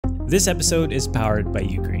This episode is powered by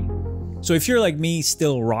UGREEN. So if you're like me,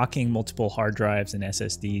 still rocking multiple hard drives and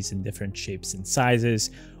SSDs in different shapes and sizes,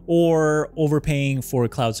 or overpaying for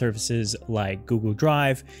cloud services like Google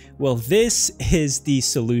Drive, well, this is the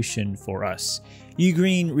solution for us.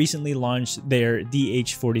 UGREEN recently launched their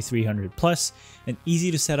DH4300 Plus, an easy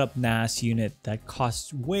to set up NAS unit that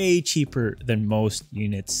costs way cheaper than most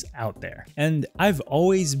units out there. And I've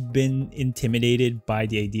always been intimidated by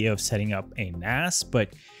the idea of setting up a NAS,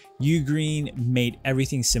 but UGREEN made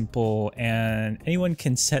everything simple and anyone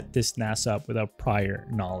can set this NAS up without prior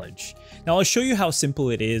knowledge. Now I'll show you how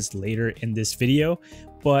simple it is later in this video,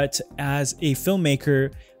 but as a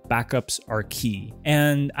filmmaker, backups are key.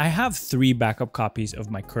 And I have 3 backup copies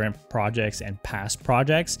of my current projects and past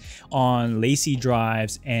projects on Lazy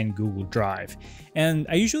drives and Google Drive. And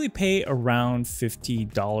I usually pay around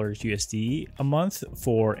 $50 USD a month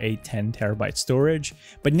for a 10 terabyte storage.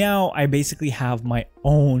 But now I basically have my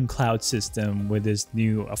own cloud system with this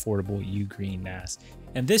new affordable UGREEN NAS.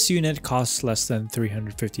 And this unit costs less than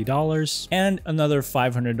 $350 and another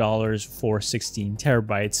 $500 for 16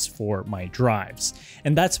 terabytes for my drives.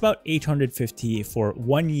 And that's about $850 for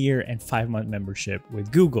 1 year and 5-month membership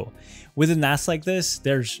with Google. With a NAS like this,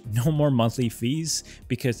 there's no more monthly fees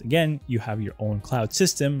because again, you have your own cloud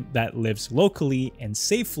system that lives locally and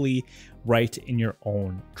safely right in your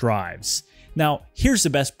own drives. Now, here's the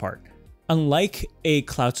best part. Unlike a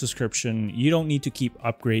cloud subscription, you don't need to keep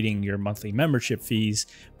upgrading your monthly membership fees,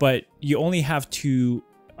 but you only have to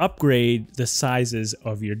upgrade the sizes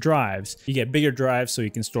of your drives. You get bigger drives so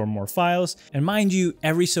you can store more files. And mind you,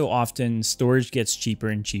 every so often, storage gets cheaper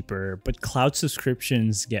and cheaper, but cloud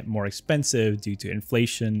subscriptions get more expensive due to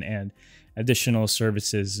inflation and additional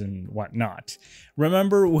services and whatnot.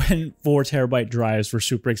 Remember when 4 terabyte drives were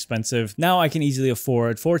super expensive? Now I can easily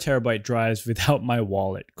afford 4 terabyte drives without my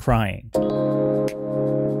wallet crying.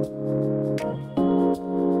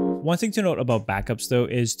 One thing to note about backups though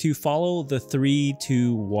is to follow the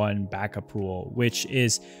 3-2-1 backup rule, which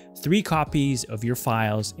is 3 copies of your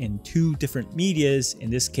files in 2 different medias, in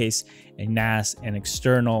this case a NAS and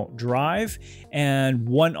external drive, and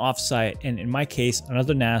 1 offsite, and in my case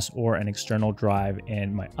another NAS or an external drive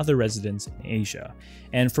in my other residence in Asia.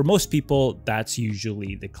 And for most people, that's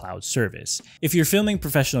usually the cloud service. If you're filming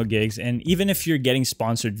professional gigs, and even if you're getting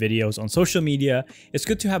sponsored videos on social media, it's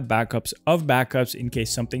good to have backups of backups in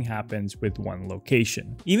case something happens with one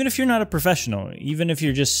location. Even if you're not a professional, even if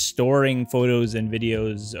you're just storing photos and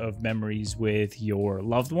videos of memories with your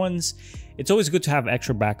loved ones, it's always good to have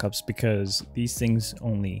extra backups because these things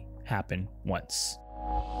only happen once.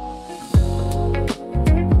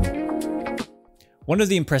 One of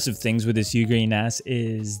the impressive things with this UGREEN NAS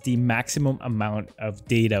is the maximum amount of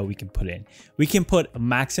data we can put in. We can put a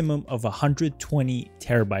maximum of 120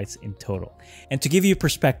 terabytes in total. And to give you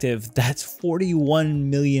perspective, that's 41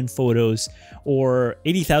 million photos or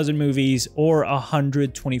 80,000 movies or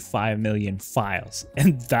 125 million files.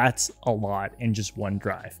 And that's a lot in just one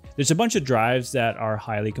drive. There's a bunch of drives that are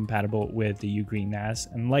highly compatible with the UGREEN NAS,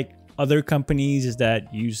 and like other companies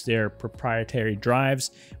that use their proprietary drives,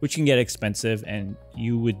 which can get expensive and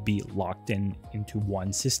you would be locked into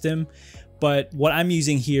one system. But what I'm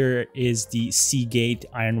using here is the Seagate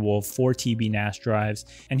IronWolf 4 TB NAS drives.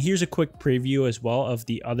 And here's a quick preview as well of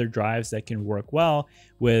the other drives that can work well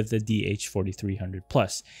with the DH4300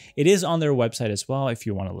 Plus. It is on their website as well if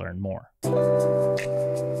you want to learn more.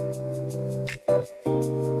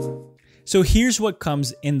 So here's what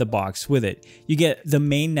comes in the box with it. You get the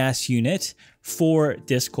main NAS unit, 4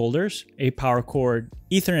 disk holders, a power cord,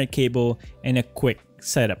 Ethernet cable, and a quick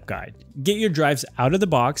setup guide. Get your drives out of the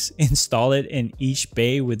box, install it in each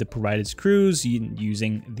bay with the provided screws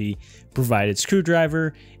using the provided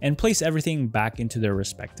screwdriver, and place everything back into their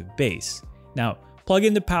respective bays. Now, plug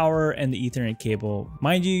in the power and the Ethernet cable.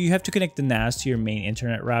 Mind you, you have to connect the NAS to your main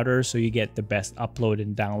internet router so you get the best upload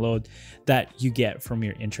and download that you get from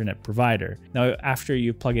your internet provider. Now, after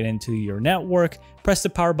you plug it into your network, press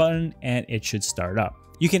the power button and it should start up.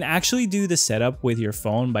 You can actually do the setup with your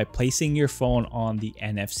phone by placing your phone on the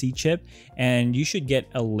NFC chip, and you should get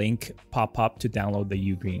a link pop up to download the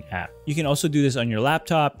UGREEN app. You can also do this on your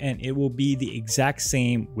laptop and it will be the exact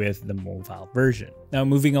same with the mobile version. Now,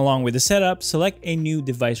 moving along with the setup, select a new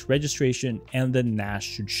device registration and the NAS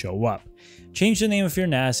should show up. Change the name of your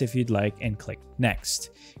NAS if you'd like and click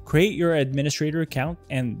Next. Create your administrator account,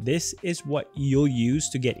 and this is what you'll use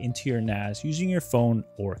to get into your NAS using your phone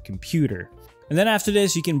or computer. And then after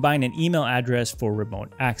this, you can bind an email address for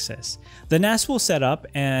remote access. The NAS will set up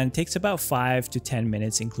and takes about 5 to 10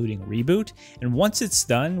 minutes, including reboot. And once it's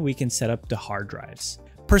done, we can set up the hard drives.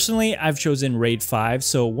 Personally, I've chosen RAID 5,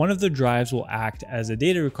 so one of the drives will act as a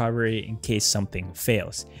data recovery in case something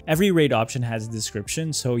fails. Every RAID option has a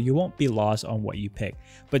description, so you won't be lost on what you pick.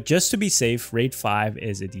 But just to be safe, RAID 5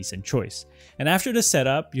 is a decent choice. And after the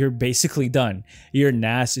setup, you're basically done. Your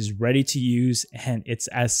NAS is ready to use, and it's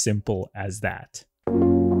as simple as that.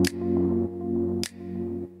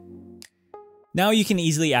 Now you can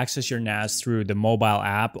easily access your NAS through the mobile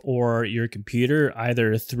app or your computer,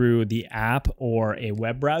 either through the app or a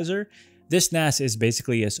web browser. This NAS is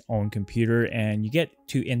basically its own computer, and you get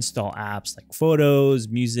to install apps like photos,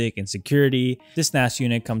 music, and security. This NAS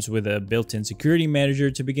unit comes with a built-in security manager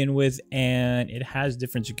to begin with, and it has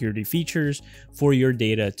different security features for your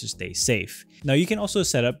data to stay safe. Now you can also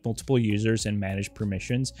set up multiple users and manage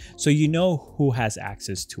permissions so you know who has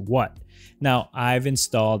access to what. Now, I've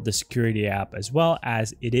installed the security app as well,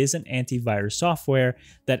 as it is an antivirus software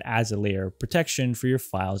that adds a layer of protection for your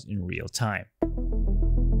files in real time.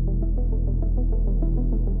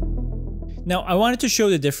 Now, I wanted to show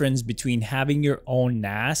the difference between having your own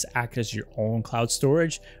NAS act as your own cloud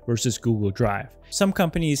storage versus Google Drive. Some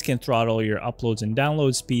companies can throttle your uploads and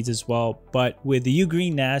download speeds as well, but with the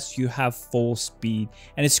UGREEN NAS, you have full speed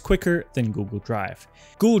and it's quicker than Google Drive.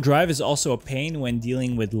 Google Drive is also a pain when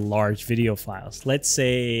dealing with large video files. Let's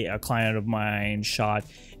say a client of mine shot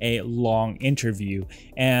a long interview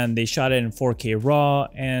and they shot it in 4K RAW,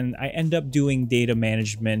 and I end up doing data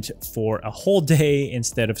management for a whole day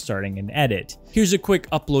instead of starting an edit. Here's a quick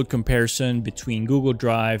upload comparison between Google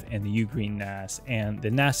Drive and the UGREEN NAS, and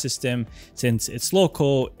the NAS system, since it's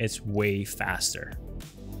local, it's way faster.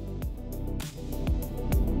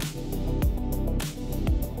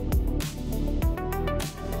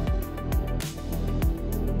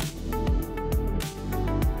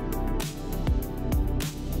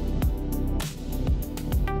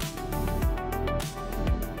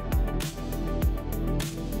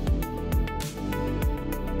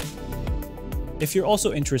 If you're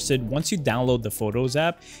also interested, once you download the Photos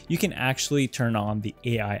app, you can actually turn on the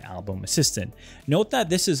AI album assistant. Note that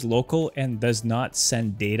this is local and does not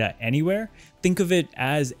send data anywhere. Think of it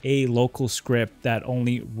as a local script that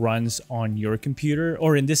only runs on your computer,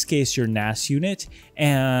 or in this case, your NAS unit,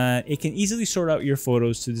 and it can easily sort out your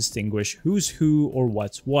photos to distinguish who's who or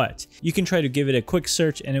what's what. You can try to give it a quick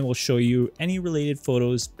search and it will show you any related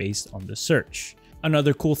photos based on the search.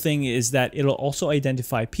 Another cool thing is that it'll also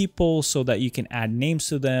identify people so that you can add names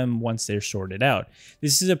to them once they're sorted out.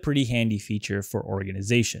 This is a pretty handy feature for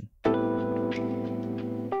organization.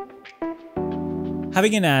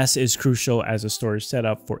 Having a NAS is crucial as a storage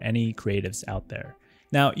setup for any creatives out there.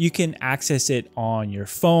 Now, you can access it on your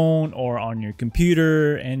phone or on your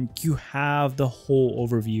computer, and you have the whole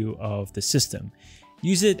overview of the system.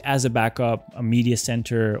 Use it as a backup, a media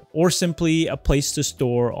center, or simply a place to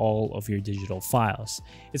store all of your digital files.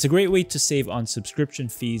 It's a great way to save on subscription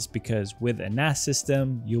fees because with a NAS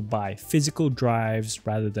system, you'll buy physical drives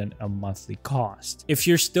rather than a monthly cost. If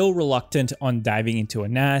you're still reluctant on diving into a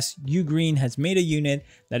NAS, UGREEN has made a unit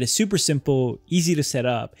that is super simple, easy to set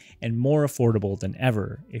up, and more affordable than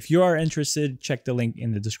ever. If you are interested, check the link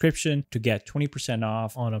in the description to get 20%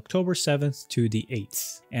 off on October 7th to the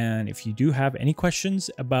 8th. And if you do have any questions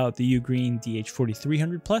about the UGREEN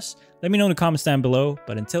DH4300 Plus, let me know in the comments down below.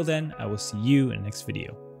 But until then, I will see you in the next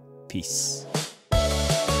video. Peace.